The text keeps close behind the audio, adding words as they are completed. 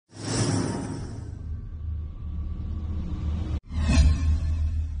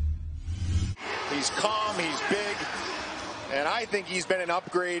He's calm, he's big, and I think he's been an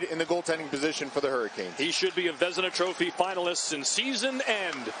upgrade in the goaltending position for the Hurricanes. He should be a Vezina Trophy finalist in season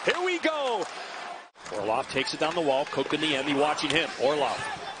end. Here we go. Orlov takes it down the wall. Kotkaniemi watching him. Orlov,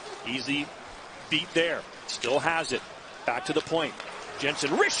 easy beat there. Still has it. Back to the point.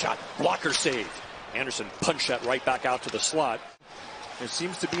 Jensen, wrist shot. Blocker save. Anderson punched that right back out to the slot. There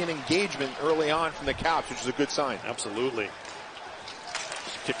seems to be an engagement early on from the Caps, which is a good sign. Absolutely.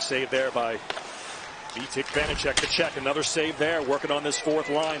 Kick save there by Vitek Vanacek to check. Another save there. Working on this fourth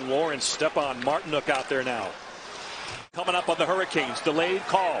line. Lawrence, Stepan, Martinuk out there now. Coming up on the Hurricanes. Delayed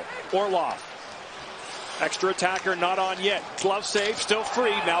call. Orlov. Extra attacker not on yet. Glove save, still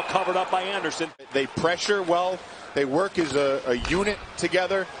free. Now covered up by Anderson. They pressure well. They work as a unit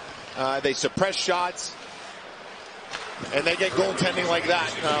together. They suppress shots. And they get goaltending like that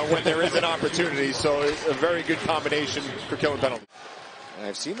when there is an opportunity. So it's a very good combination for killing penalties. And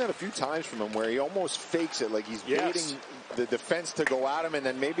I've seen that a few times from him where he almost fakes it, like he's baiting the defense to go at him, and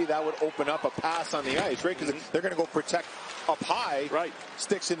then maybe that would open up a pass on the ice, right? Because they're going to go protect up high, right?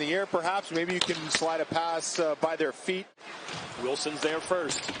 Sticks in the air, perhaps. Maybe you can slide a pass by their feet. Wilson's there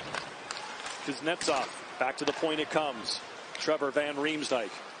first. Kuznetsov, back to the point it comes. Trevor Van Riemsdyk.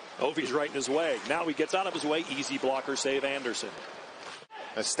 Ovi's right in his way. Now he gets out of his way. Easy blocker save, Anderson.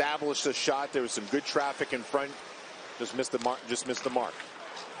 Established a shot. There was some good traffic in front. Just missed the mark.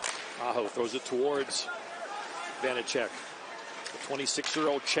 Aho throws it towards Vanacek. The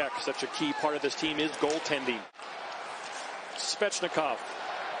 26-year-old Czech, such a key part of this team, is goaltending. Svechnikov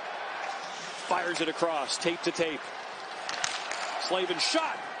fires it across, tape to tape. Slavin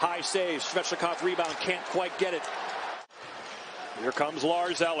shot, high save. Svechnikov rebound, can't quite get it. Here comes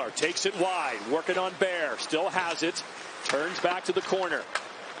Lars Eller, takes it wide, working on Bear, still has it, turns back to the corner.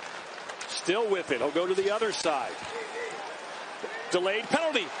 Still with it, he'll go to the other side. Delayed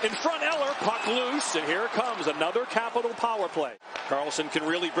penalty in front. Eller, puck loose, and here comes another Capital power play. Carlson can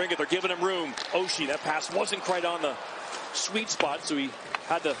really bring it. They're giving him room. Oshie, that pass wasn't quite on the sweet spot, so he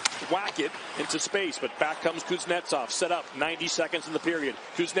had to whack it into space. But back comes Kuznetsov. Set up. 90 seconds in the period.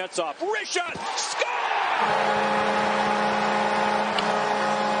 Kuznetsov, wrist shot, score!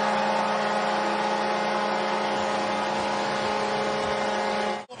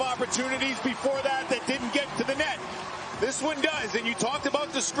 Opportunities before that didn't get to the net. This one does, and you talked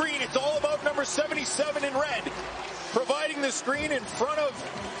about the screen. It's all about number 77 in red, providing the screen in front of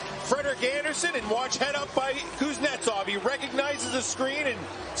Frederik Andersen, and watch head up by Kuznetsov. He recognizes the screen and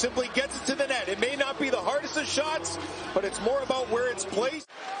simply gets it to the net. It may not be the hardest of shots, but it's more about where it's placed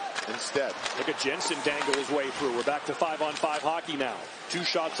instead. Look at Jensen dangle his way through. We're back to 5-on-5 hockey now. 2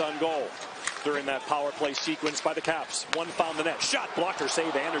 shots on goal during that power play sequence by the Caps. One found the net. Shot, blocker,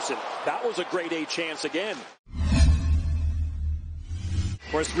 save, Anderson. That was a grade A chance again.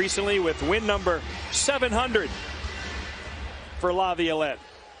 Of course, recently with win number 700 for Laviolette.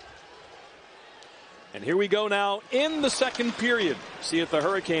 And here we go now in the second period. See if the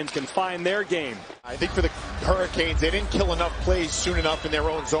Hurricanes can find their game. I think for the Hurricanes, they didn't kill enough plays soon enough in their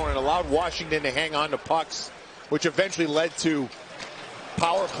own zone and allowed Washington to hang on to pucks, which eventually led to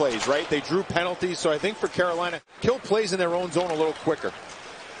power plays, right? They drew penalties, so I think for Carolina, kill plays in their own zone a little quicker.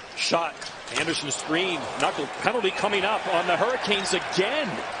 Shot. Anderson's screen. Knuckle penalty coming up on the Hurricanes again.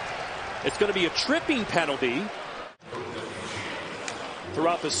 It's going to be a tripping penalty.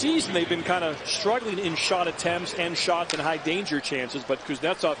 Throughout the season, they've been kind of struggling in shot attempts and shots and high danger chances, but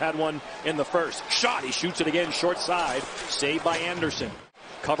Kuznetsov had one in the first. Shot. He shoots it again short side. Saved by Anderson.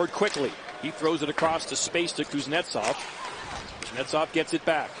 Covered quickly. He throws it across to space to Kuznetsov. Kuznetsov gets it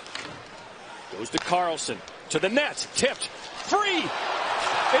back. Goes to Carlson. To the net. Tipped. Free.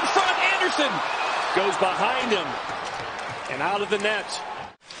 In front, Anderson goes behind him and out of the net.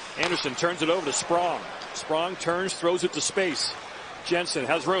 Anderson turns it over to Sprong. Sprong turns, throws it to space. Jensen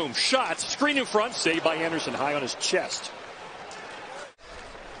has room. Shot. Screen in front. Saved by Anderson high on his chest.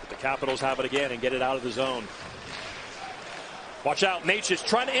 But the Capitals have it again and get it out of the zone. Watch out. Natchez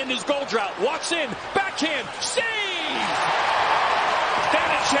trying to end his goal drought. Walks in. Backhand. Save!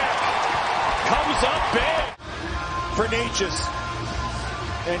 Vanacek comes up big for Natchez.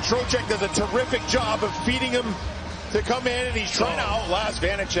 And Trocheck does a terrific job of feeding him to come in, and he's trying to outlast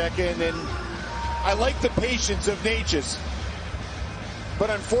Vanacek. And I like the patience of Natchez.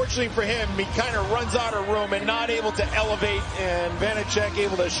 But unfortunately for him, he kind of runs out of room and not able to elevate, and Vanacek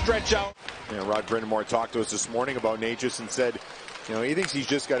able to stretch out. Rod Brindamore talked to us this morning about Natchez and said, he thinks he's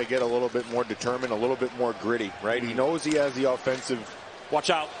just got to get a little bit more determined, a little bit more gritty, right? He knows he has the offensive. Watch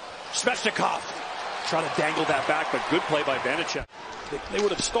out. Svechnikov Trying to dangle that back, but good play by Vanacek. They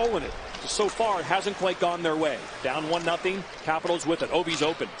would have stolen it. So far, it hasn't quite gone their way. Down 1-0. Capitals with it. Ovi's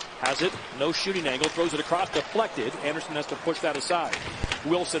open. Has it. No shooting angle. Throws it across. Deflected. Anderson has to push that aside.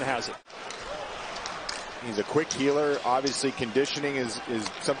 Wilson has it. He's a quick healer. Obviously, conditioning is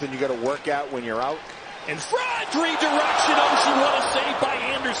something you got to work at when you're out. In front, redirection. Oshie, what a save by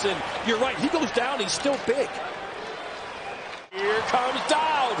Anderson. You're right. He goes down. He's still big. Here comes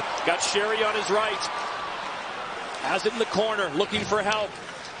Dowd. Got Sherry on his right. Has it in the corner. Looking for help.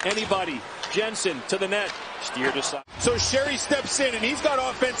 Anybody. Jensen to the net. Steered aside. So Sherry steps in, and he's got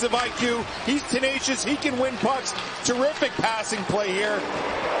offensive IQ. He's tenacious. He can win pucks. Terrific passing play here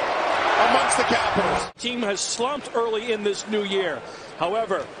amongst the Capitals. Team has slumped early in this new year.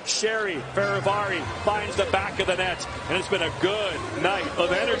 However, Sherry Farivari finds the back of the net, and it's been a good night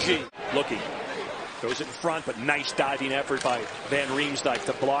of energy. Looking. Goes in front, but nice diving effort by Van Riemsdyk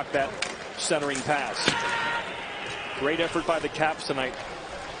to block that centering pass. Great effort by the Caps tonight.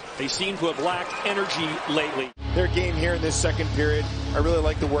 They seem to have lacked energy lately. Their game here in this second period, I really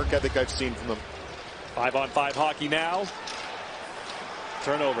like the work ethic I've seen from them. 5-on-5 hockey now.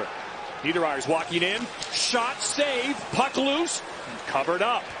 Turnover. Niederreiter's walking in. Shot, save, puck loose, covered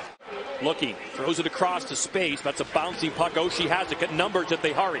up. Looking, throws it across to space. That's a bouncing puck. Oshie has it. Get numbers if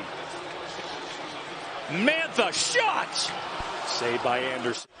they hurry. Mantha, shot! Saved by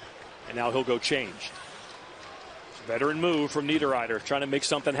Anderson. And now he'll go changed. Veteran move from Niederreiter, trying to make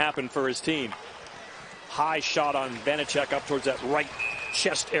something happen for his team. High shot on Vanacek up towards that right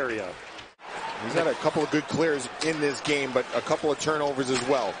chest area. He's had a couple of good clears in this game, but a couple of turnovers as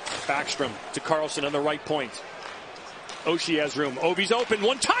well. Backstrom to Carlson on the right point. Oshie has room. Ovi's open.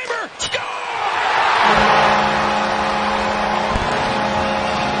 One-timer! Score!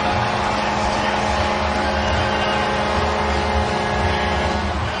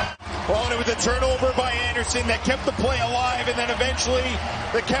 Well, and it was a turnover by Anderson that kept the play alive, and then eventually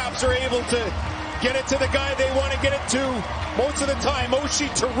the Caps are able to get it to the guy they want to get it to most of the time.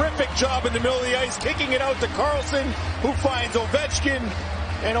 Oshie, terrific job in the middle of the ice, kicking it out to Carlson, who finds Ovechkin,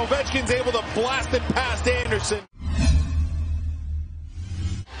 and Ovechkin's able to blast it past Anderson.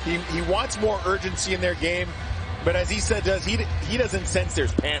 He wants more urgency in their game, but as he said, he doesn't sense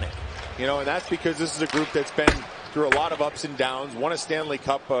there's panic. You know, and that's because this is a group that's been through a lot of ups and downs, won a Stanley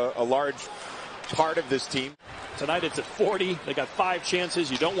Cup, a large part of this team. Tonight it's at 40. They got 5 chances.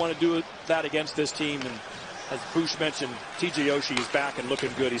 You don't want to do that against this team. And as Bush mentioned, TJ Oshie is back and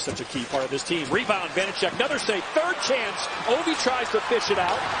looking good. He's such a key part of this team. Rebound, Vanacek, another save, third chance. Ovi tries to fish it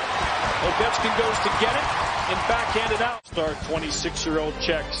out. Ovechkin goes to get it and backhand it out. Start 26-year-old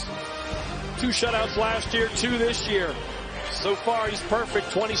Czechs. 2 shutouts last year, 2 this year. So far, he's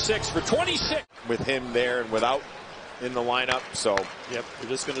perfect. 26 for 26. With him there and without in the lineup, so. Yep, we're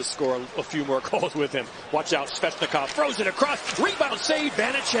just going to score a few more goals with him. Watch out, Svechnikov throws it across. Rebound save,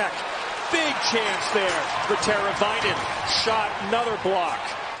 Vanacek. Big chance there for Teravainen. Shot, another block.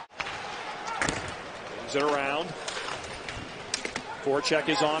 Moves it around. Forecheck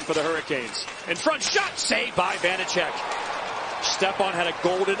is on for the Hurricanes. In front, shot, saved by Vanacek. Stepan had a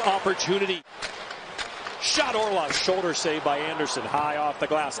golden opportunity. Shot Orlov, shoulder save by Anderson. High off the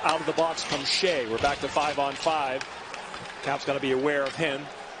glass, out of the box comes Shea. We're back to 5-on-5. Cap's got to be aware of him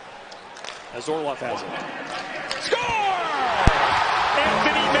as Orlov has it. Score!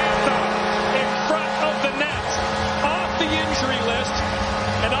 Anthony Mantha in front of the net, off the injury list,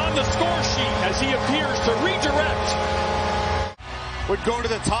 and on the score sheet as he appears to redirect. Would go to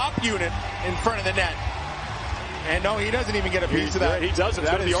the top unit in front of the net. And no, he doesn't even get a piece of that. He doesn't.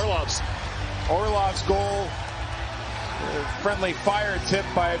 That is the Orlov's. Orlov's goal, friendly fire tip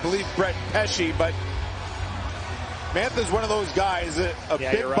by, I believe, Brett Pesce, but Mantha's one of those guys, a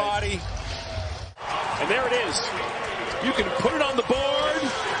big body. And there it is. You can put it on the board.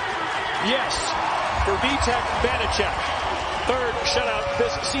 Yes, for Vitek Vanacek. 3rd shutout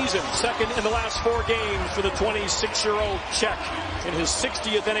this season. 2nd in the last 4 games for the 26-year-old Czech in his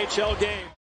 60th NHL game.